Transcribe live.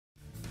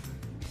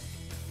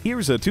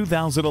Here's a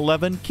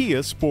 2011 Kia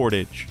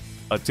Sportage.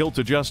 A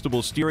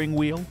tilt-adjustable steering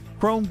wheel,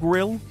 chrome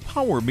grille,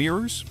 power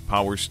mirrors,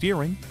 power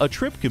steering, a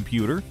trip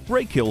computer,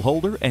 brake hill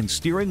holder, and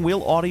steering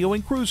wheel audio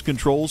and cruise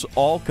controls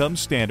all come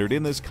standard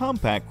in this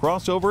compact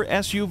crossover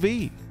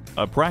SUV.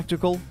 A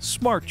practical,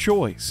 smart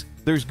choice.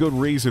 There's good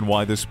reason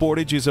why the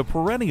Sportage is a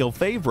perennial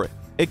favorite.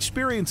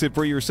 Experience it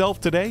for yourself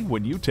today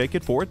when you take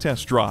it for a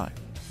test drive.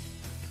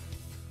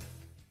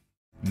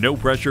 No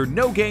pressure,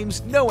 no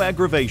games, no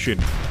aggravation.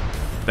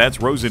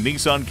 That's Rosen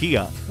Nissan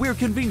Kia. We're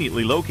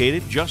conveniently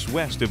located just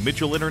west of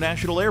Mitchell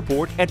International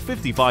Airport at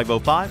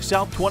 5505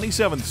 South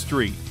 27th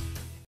Street.